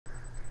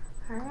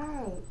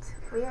Alright,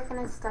 we are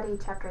going to study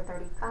Chapter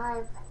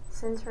 35,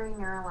 Sensory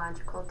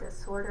Neurological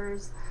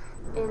Disorders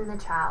in the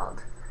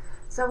Child.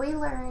 So we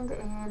learned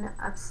in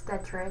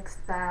obstetrics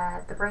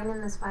that the brain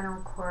and the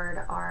spinal cord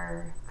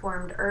are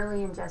formed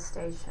early in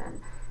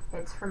gestation.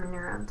 It's from a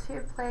neural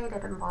tube plate,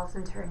 it evolves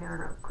into a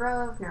neural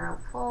growth, neural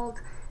fold,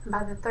 and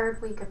by the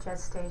 3rd week of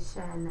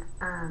gestation,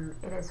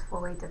 it is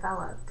fully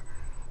developed.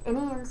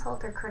 Any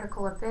insult or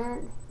critical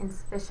event,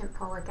 insufficient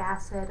folic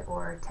acid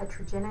or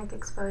tetragenic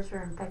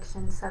exposure,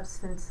 infection,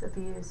 substance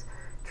abuse,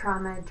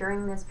 trauma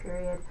during this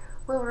period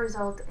will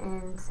result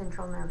in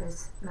central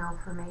nervous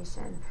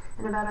malformation.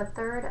 And about a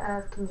third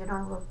of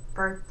congenital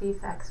birth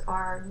defects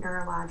are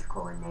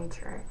neurological in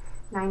nature.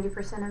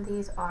 90% of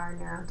these are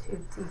neural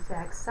tube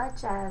defects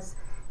such as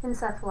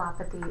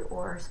encephalopathy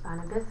or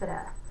spina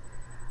bifida.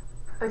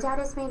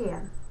 Otitis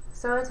media.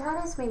 So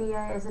otitis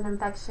media is an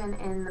infection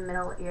in the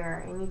middle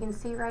ear, and you can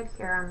see right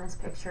here on this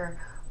picture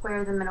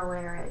where the middle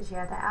ear is. You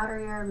have the outer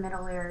ear,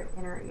 middle ear,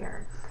 inner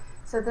ear.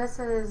 So this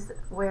is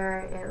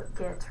where it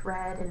gets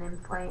red and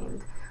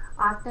inflamed,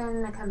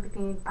 often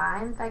accompanied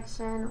by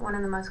infection. One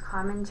of the most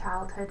common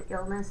childhood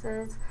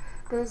illnesses,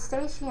 the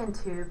eustachian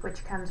tube,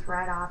 which comes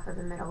right off of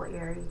the middle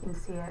ear. You can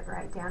see it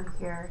right down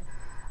here.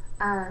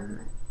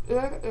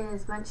 It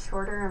is much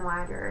shorter and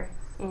wider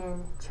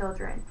in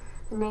children.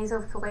 The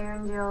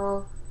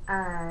nasopharyngeal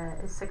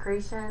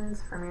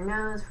secretions from your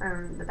nose,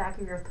 from the back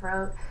of your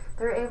throat,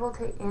 they're able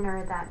to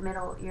enter that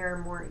middle ear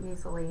more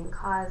easily and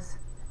cause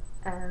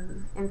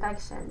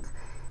infections.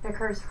 It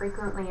occurs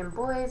frequently in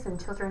boys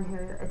and children who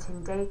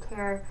attend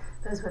daycare,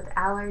 those with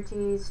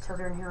allergies,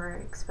 children who are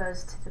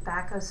exposed to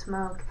tobacco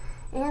smoke,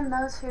 and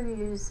those who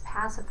use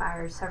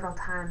pacifiers several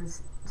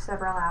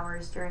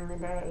hours during the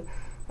day.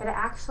 It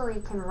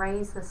actually can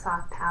raise the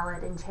soft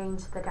palate and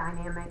change the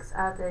dynamics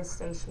of the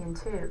eustachian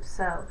tube.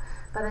 So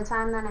by the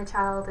time that a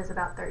child is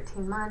about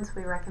 13 months,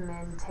 we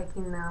recommend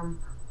taking them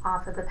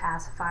off of the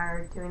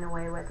pacifier, doing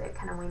away with it,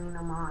 kind of weaning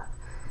them off.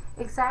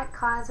 Exact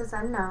cause is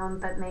unknown,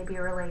 but may be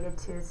related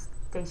to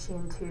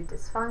eustachian tube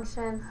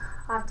dysfunction.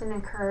 Often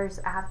occurs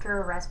after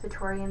a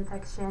respiratory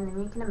infection,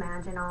 and you can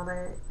imagine all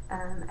the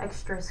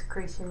extra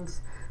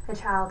secretions a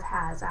child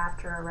has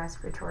after a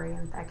respiratory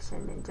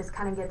infection. It just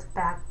kind of gets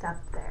backed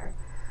up there.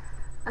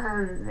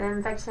 The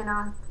infection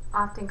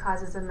often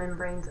causes the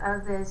membranes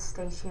of the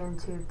eustachian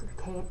tube to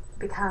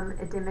become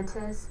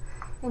edematous,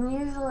 and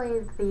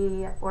usually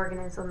the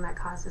organism that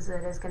causes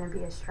it is going to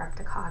be a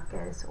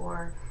streptococcus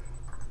or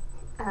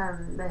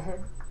the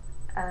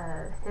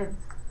HIV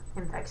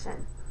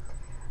infection.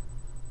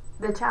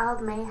 The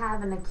child may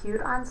have an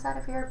acute onset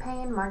of ear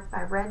pain marked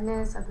by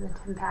redness of the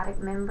tympanic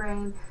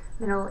membrane,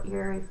 middle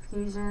ear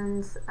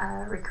effusions.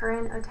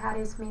 Recurrent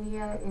otitis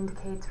media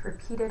indicates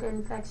repeated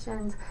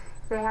infections.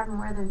 If they have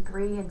more than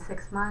 3 in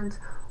 6 months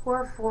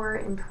or 4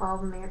 in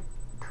 12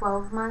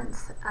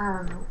 months,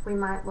 we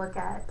might look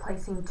at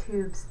placing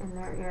tubes in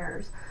their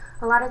ears.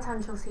 A lot of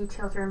times you'll see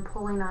children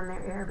pulling on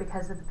their ear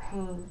because of the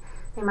pain.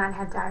 They might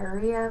have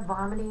diarrhea,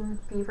 vomiting,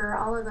 fever.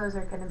 All of those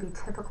are going to be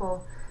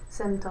typical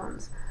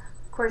symptoms.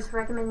 Of course,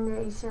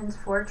 recommendations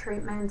for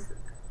treatments.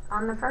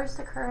 On the first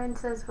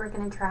occurrences, we're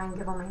going to try and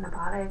give them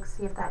antibiotics,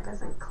 see if that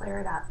doesn't clear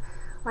it up.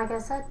 Like I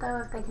said, though,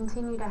 if they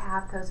continue to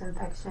have those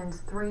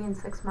infections 3 in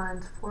 6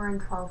 months, 4 in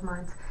 12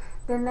 months,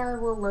 then they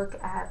will look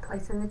at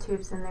placing the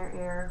tubes in their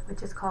ear,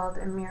 which is called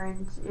a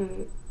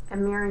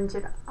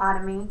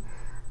meningotomy,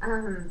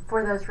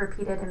 for those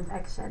repeated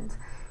infections.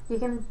 You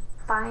can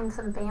find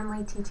some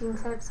family teaching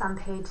tips on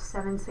page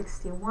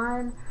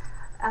 761.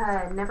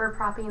 Never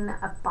propping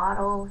a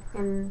bottle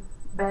in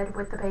bed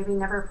with the baby,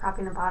 never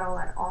propping a bottle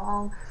at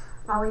all,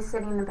 always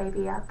sitting the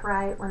baby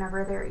upright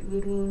whenever they're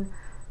eating,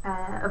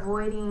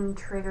 avoiding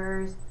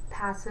triggers,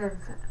 passive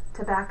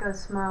tobacco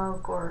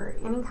smoke, or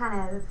any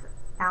kind of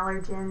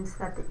allergens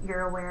that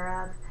you're aware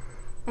of,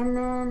 and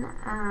then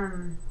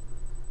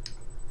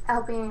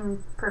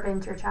helping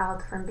prevent your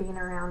child from being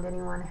around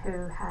anyone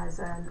who has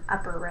an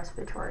upper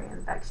respiratory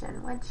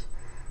infection, which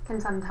can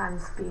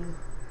sometimes be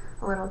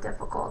a little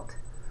difficult.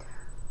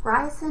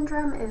 Reyes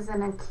syndrome is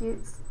an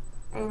acute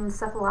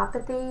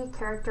encephalopathy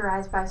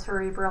characterized by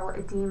cerebral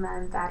edema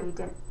and fatty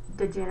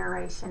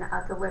degeneration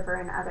of the liver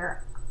and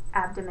other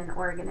abdomen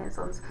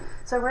organisms.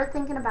 So we're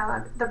thinking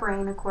about the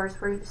brain, of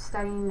course, we're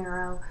studying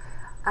neuro,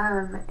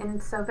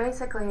 and so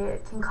basically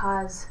it can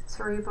cause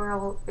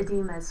cerebral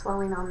edema,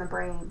 swelling on the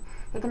brain.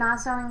 It can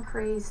also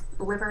increase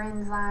liver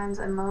enzymes,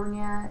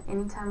 ammonia.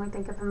 Anytime we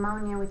think of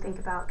ammonia, we think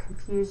about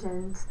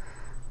confusions.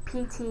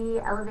 PT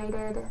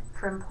elevated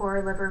from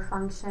poor liver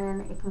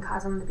function. It can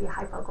cause them to be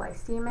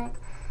hypoglycemic,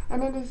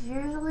 and it is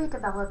usually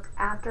developed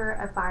after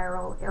a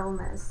viral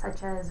illness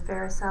such as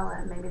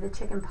varicella, maybe the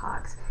chicken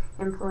pox,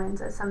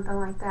 influenza, something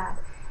like that.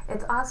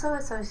 It's also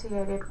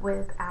associated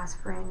with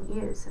aspirin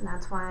use, and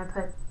that's why I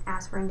put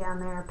aspirin down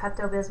there.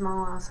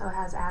 Pepto-Bismol also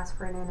has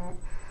aspirin in it.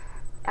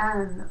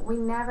 We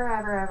never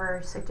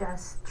ever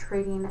suggest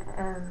treating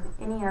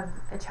any of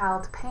a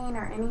child's pain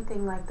or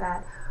anything like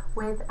that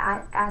with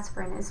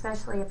aspirin,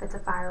 especially if it's a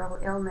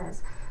viral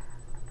illness.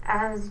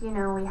 as you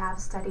know, we have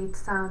studied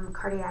some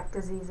cardiac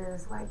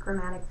diseases like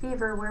rheumatic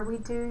fever where we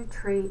do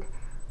treat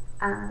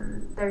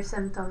their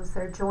symptoms,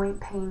 their joint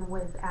pain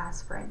with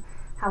aspirin.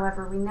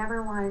 However, we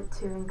never want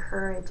to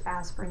encourage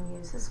aspirin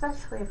use,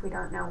 especially if we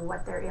don't know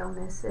what their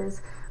illness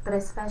is, but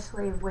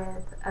especially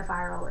with a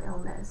viral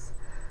illness.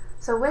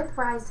 So with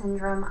Reyes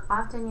syndrome,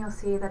 often you'll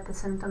see that the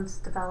symptoms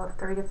develop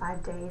 3 to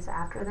 5 days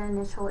after the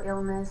initial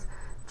illness.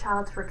 The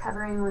child's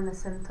recovering when the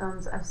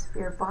symptoms of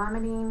severe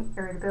vomiting,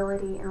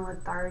 irritability, and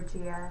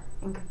lethargia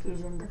and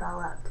confusion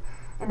developed.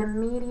 An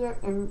immediate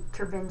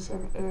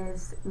intervention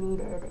is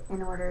needed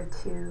in order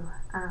to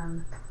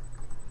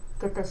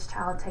get this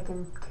child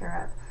taken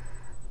care of.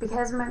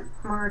 Because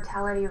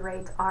mortality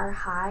rates are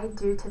high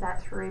due to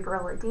that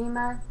cerebral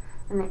edema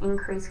and the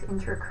increased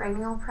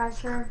intracranial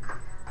pressure,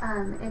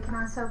 it can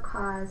also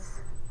cause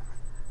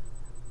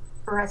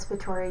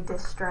respiratory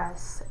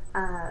distress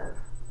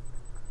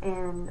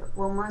and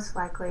will most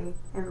likely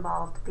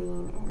involve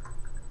being in.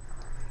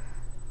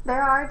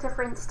 There are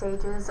different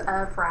stages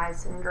of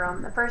Reyes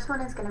syndrome. The first one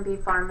is going to be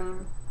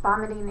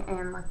vomiting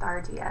and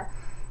lethargia.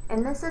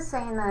 And this is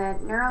saying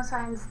that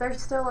neuroscience, they're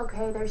still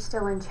okay, they're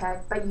still in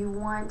check, but you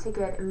want to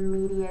get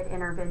immediate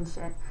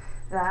intervention.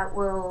 That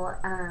will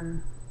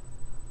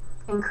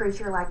increase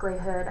your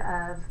likelihood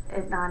of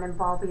it not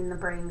involving the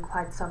brain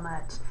quite so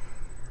much.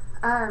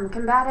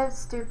 Combative,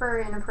 stupor,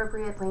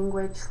 inappropriate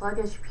language,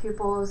 sluggish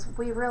pupils,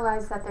 we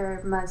realize that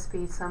there must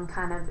be some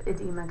kind of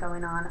edema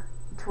going on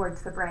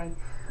towards the brain.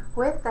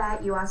 With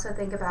that, you also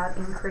think about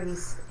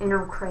increased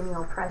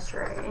intracranial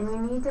pressure, and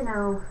you need to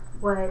know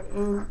what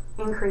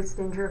increased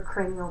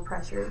intracranial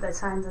pressure, the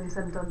signs and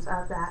symptoms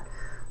of that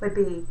would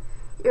be.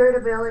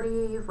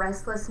 Irritability,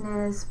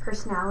 restlessness,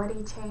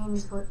 personality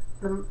change.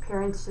 The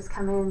parents just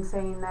come in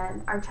saying that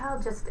our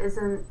child just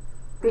isn't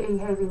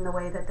behaving the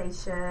way that they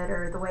should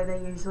or the way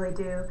they usually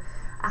do.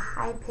 A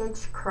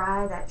high-pitched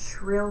cry, that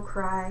shrill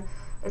cry.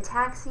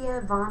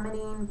 Ataxia,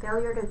 vomiting,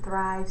 failure to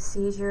thrive,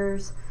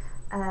 seizures,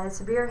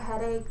 severe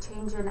headache,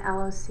 change in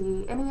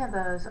LOC. Any of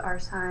those are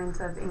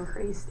signs of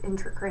increased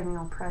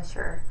intracranial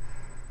pressure.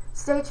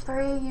 Stage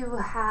 3, you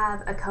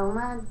have a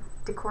coma,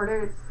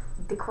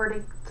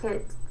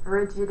 decorticate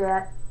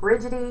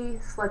rigidity,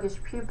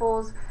 sluggish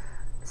pupils.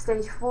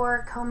 Stage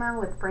 4, coma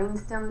with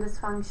brainstem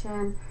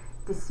dysfunction,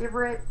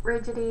 decerebrate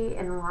rigidity,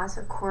 and loss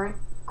of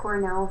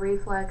coronal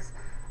reflex.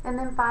 And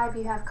then 5,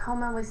 you have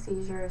coma with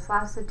seizures,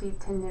 loss of deep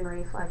tendon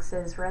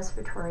reflexes,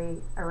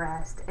 respiratory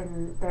arrest,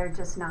 and they're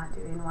just not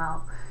doing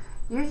well.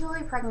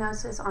 Usually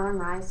prognosis on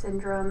Reyes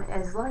syndrome,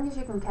 as long as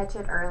you can catch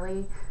it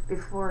early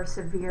before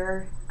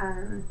severe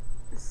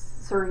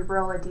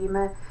cerebral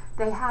edema,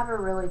 they have a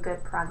really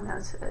good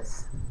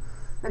prognosis.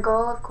 The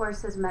goal, of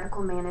course, is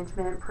medical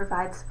management,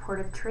 provide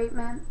supportive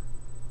treatment,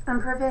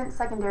 and prevent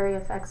secondary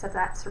effects of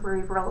that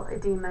cerebral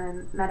edema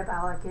and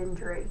metabolic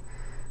injury.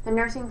 The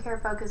nursing care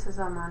focuses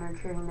on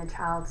monitoring the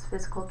child's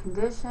physical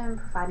condition,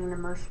 providing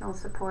emotional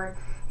support,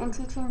 and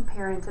teaching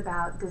parents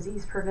about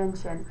disease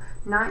prevention,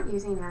 not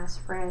using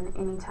aspirin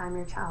anytime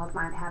your child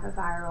might have a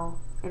viral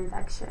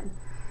infection.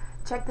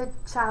 Check the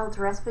child's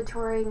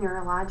respiratory,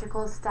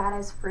 neurological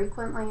status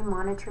frequently,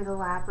 monitor the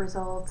lab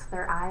results,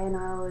 their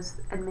INOs,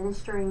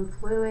 administering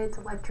fluids,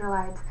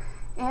 electrolytes,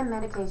 and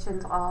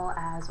medications all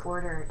as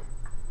ordered.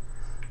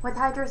 With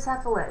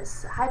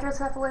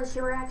hydrocephalus,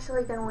 you were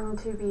actually going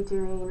to be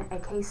doing a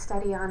case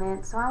study on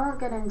it, so I won't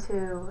get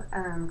into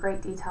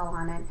great detail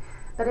on it,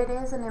 but it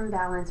is an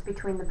imbalance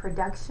between the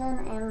production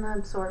and the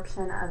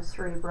absorption of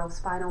cerebral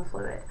spinal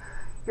fluid.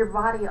 Your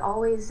body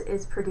always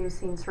is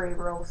producing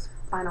cerebral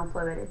spinal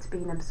fluid. It's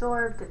being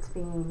absorbed, it's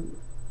being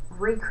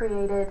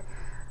recreated.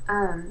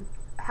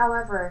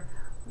 However,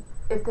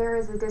 if there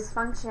is a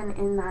dysfunction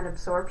in that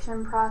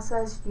absorption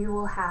process, you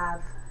will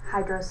have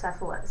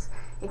hydrocephalus.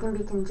 It can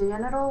be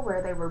congenital,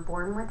 where they were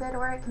born with it,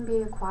 or it can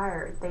be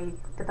acquired. They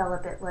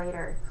develop it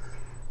later.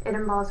 It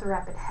involves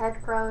rapid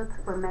head growth.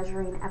 We're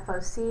measuring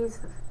FOCs,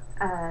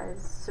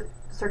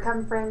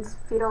 circumference,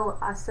 fetal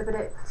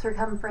occipital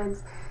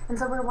circumference, and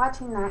so we're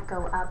watching that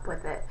go up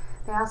with it.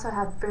 They also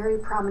have very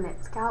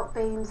prominent scalp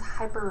veins,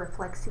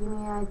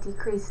 hyperreflexemia,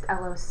 decreased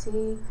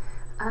LOC,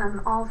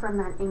 all from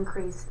that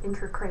increased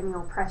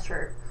intracranial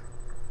pressure.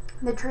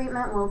 The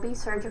treatment will be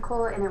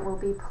surgical, and it will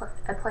be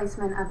a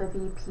placement of a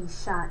VP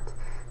shunt.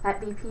 That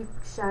VP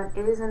shunt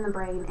is in the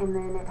brain, and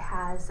then it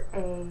has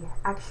a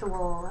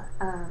actual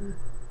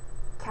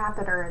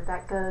catheter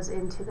that goes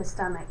into the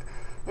stomach.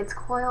 It's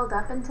coiled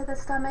up into the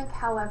stomach,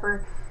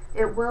 however,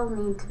 it will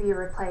need to be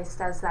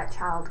replaced as that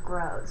child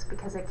grows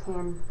because it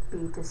can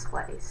be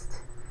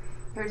displaced.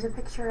 Here's a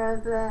picture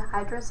of the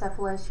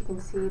hydrocephalus. You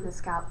can see the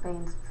scalp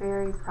veins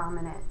very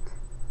prominent.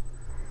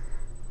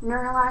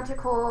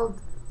 Neurological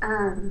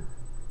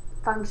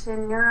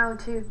function,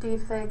 neurotube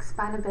defects,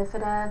 spina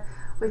bifida.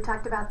 We've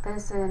talked about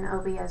this in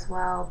OB as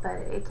well, but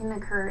it can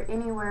occur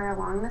anywhere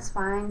along the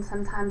spine.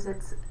 Sometimes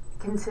it's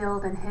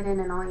concealed and hidden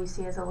and all you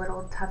see is a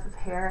little tuft of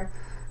hair.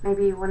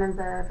 Maybe one of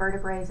the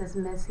vertebrae is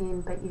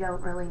missing, but you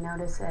don't really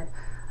notice it.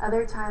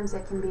 Other times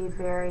it can be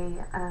very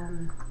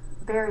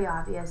very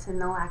obvious, and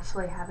they'll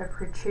actually have a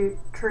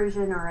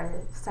protrusion or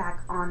a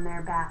sac on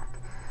their back.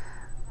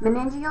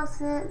 Meningeal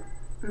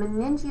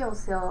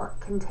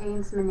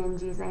contains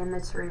meninges and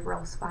the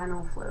cerebral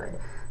spinal fluid.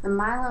 The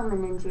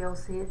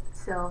myelomeningeal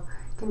cell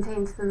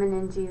contains the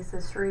meninges,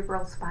 the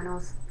cerebral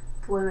spinal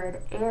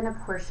fluid, and a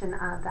portion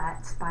of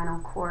that spinal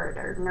cord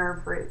or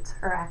nerve roots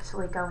are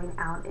actually going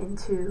out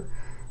into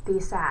the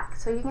sac.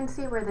 So you can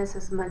see where this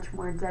is much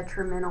more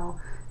detrimental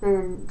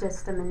than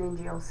just a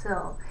meningeal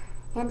cell.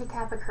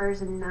 Handicap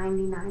occurs in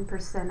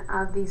 99%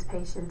 of these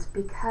patients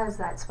because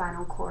that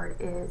spinal cord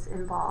is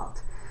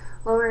involved.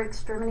 Lower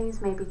extremities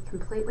may be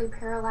completely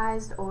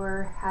paralyzed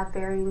or have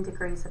varying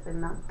degrees of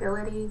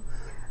immobility.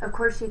 Of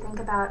course, you think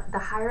about the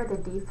higher the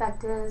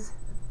defect is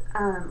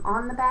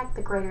on the back,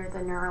 the greater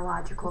the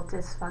neurological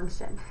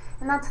dysfunction.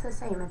 And that's the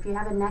same. If you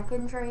have a neck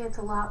injury, it's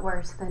a lot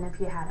worse than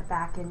if you had a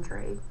back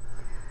injury.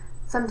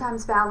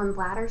 Sometimes bowel and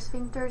bladder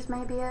sphincters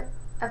may be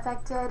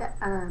affected.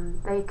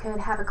 They could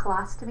have a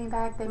colostomy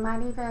bag. They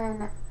might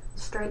even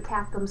straight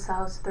cap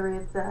themselves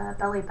through the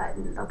belly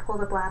button. They'll pull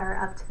the bladder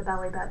up to the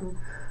belly button,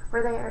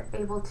 where they are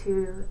able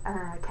to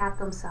cap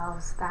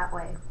themselves that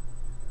way.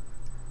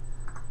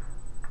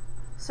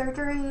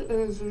 Surgery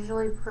is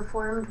usually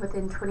performed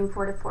within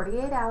 24 to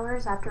 48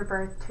 hours after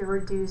birth to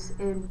reduce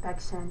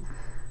infection.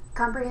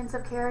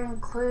 Comprehensive care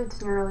includes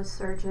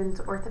neurosurgeons,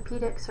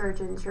 orthopedic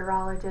surgeons,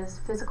 urologists,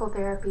 physical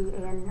therapy,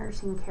 and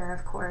nursing care,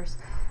 of course.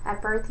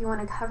 At birth, you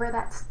want to cover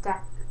that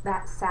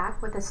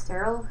sac with a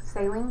sterile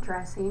saline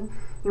dressing.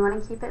 You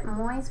want to keep it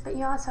moist, but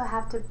you also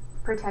have to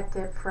protect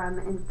it from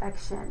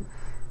infection.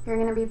 You're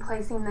going to be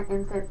placing the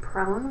infant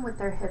prone with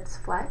their hips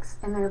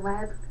flexed and their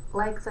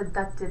legs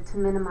adducted to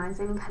minimize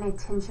any kind of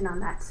tension on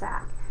that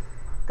sac.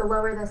 The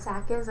lower the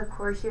sac is, of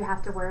course, you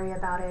have to worry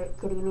about it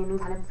getting any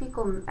kind of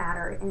fecal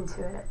matter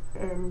into it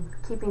and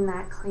keeping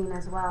that clean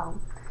as well.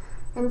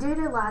 And due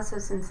to loss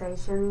of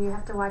sensation, you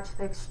have to watch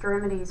the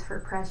extremities for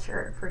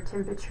pressure, for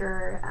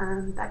temperature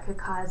that could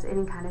cause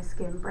any kind of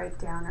skin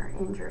breakdown or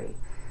injury.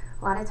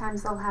 A lot of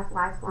times they'll have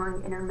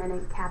lifelong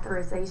intermittent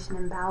catheterization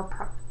and bowel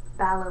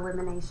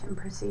elimination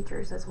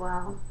procedures as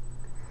well.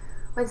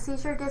 With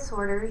seizure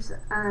disorders,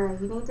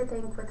 you need to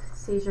think with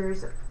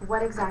seizures,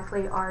 what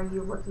exactly are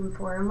you looking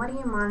for, and what do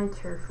you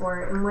monitor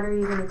for, and what are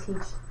you going to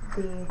teach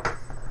the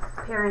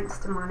parents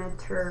to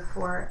monitor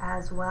for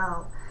as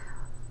well.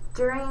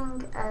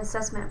 During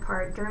assessment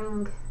part,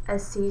 during a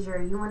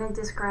seizure, you want to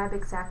describe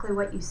exactly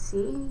what you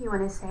see. You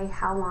want to say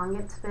how long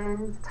it's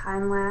been,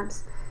 time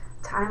lapse,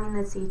 timing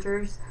the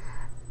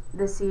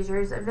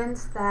seizures,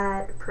 events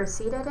that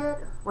preceded it.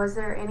 Was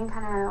there any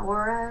kind of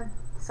aura,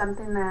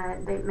 something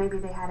that maybe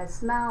they had a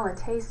smell, a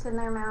taste in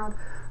their mouth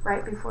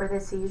right before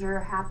the seizure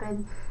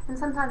happened? And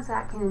sometimes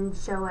that can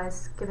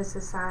give us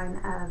a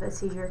sign of a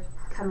seizure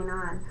coming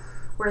on.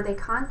 Were they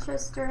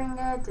conscious during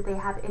it? Did they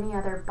have any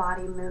other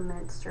body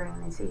movements during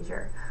the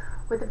seizure?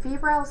 With a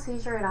febrile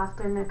seizure, it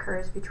often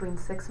occurs between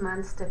 6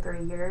 months to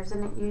 3 years,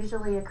 and it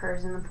usually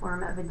occurs in the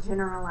form of a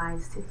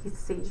generalized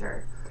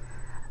seizure.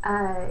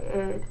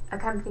 It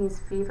accompanies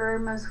fever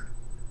most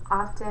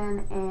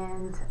often,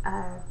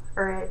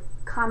 or it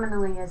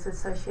commonly is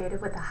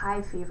associated with a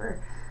high fever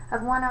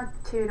of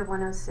 102 to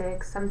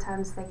 106.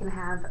 Sometimes they can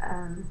have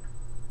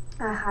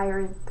a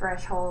higher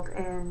threshold,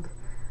 and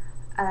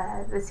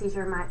the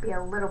seizure might be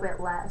a little bit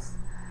less.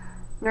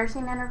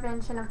 Nursing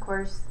intervention, of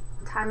course,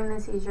 timing the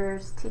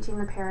seizures, teaching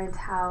the parents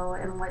how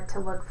and what to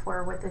look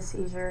for with the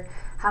seizure,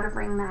 how to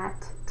bring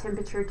that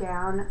temperature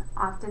down.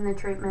 Often the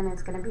treatment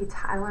is going to be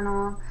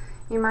Tylenol.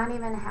 You might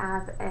even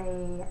have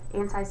a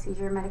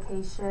anti-seizure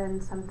medication,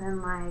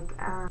 something like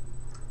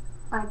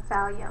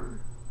Valium.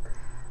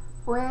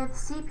 With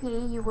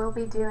CP, you will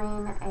be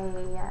doing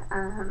a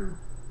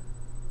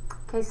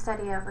case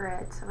study over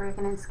it, so we're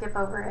going to skip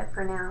over it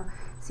for now.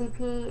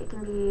 CP, it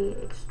can be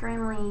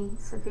extremely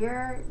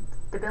severe,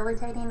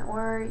 debilitating,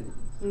 or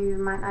you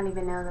might not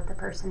even know that the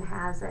person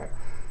has it.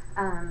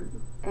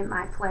 It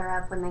might flare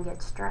up when they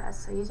get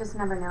stressed, so you just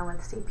never know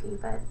with CP,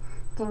 but it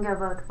can go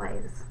both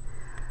ways.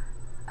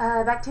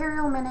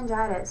 Bacterial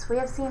meningitis. We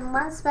have seen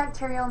less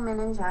bacterial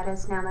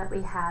meningitis now that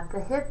we have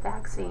the hip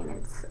vaccine.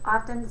 It's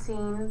often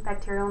seen,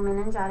 bacterial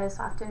meningitis,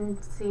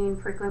 often seen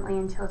frequently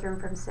in children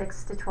from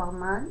 6 to 12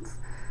 months.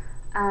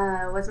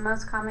 Was the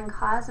most common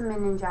cause of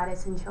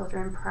meningitis in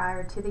children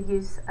prior to the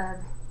use of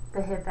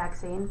the hip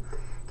vaccine.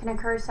 Can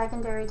occur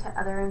secondary to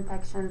other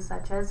infections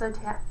such as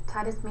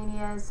otitis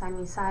media,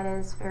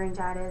 sinusitis,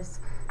 pharyngitis,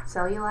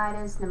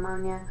 cellulitis,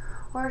 pneumonia,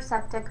 or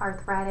septic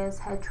arthritis,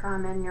 head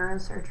trauma, and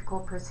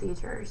neurosurgical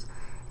procedures.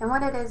 And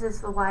what it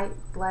is the white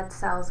blood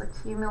cells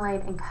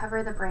accumulate and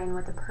cover the brain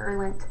with a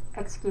purulent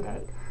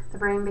exudate. The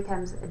brain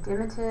becomes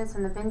edematous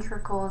and the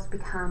ventricles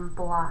become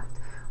blocked.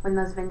 When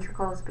those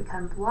ventricles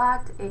become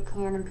blocked, it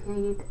can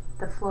impede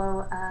the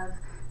flow of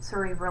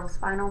cerebral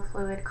spinal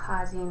fluid,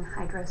 causing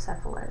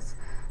hydrocephalus.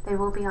 They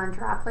will be on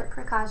droplet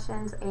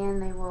precautions, and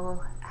they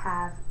will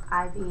have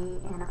IV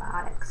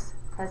antibiotics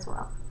as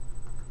well.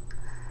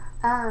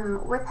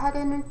 With head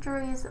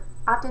injuries,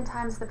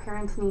 oftentimes the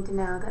parents need to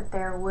know that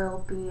there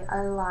will be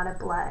a lot of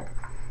blood.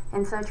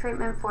 And so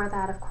treatment for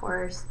that, of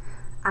course,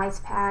 ice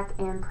pack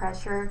and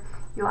pressure.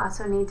 You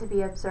also need to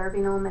be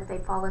observing them if they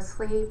fall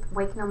asleep,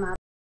 waking them up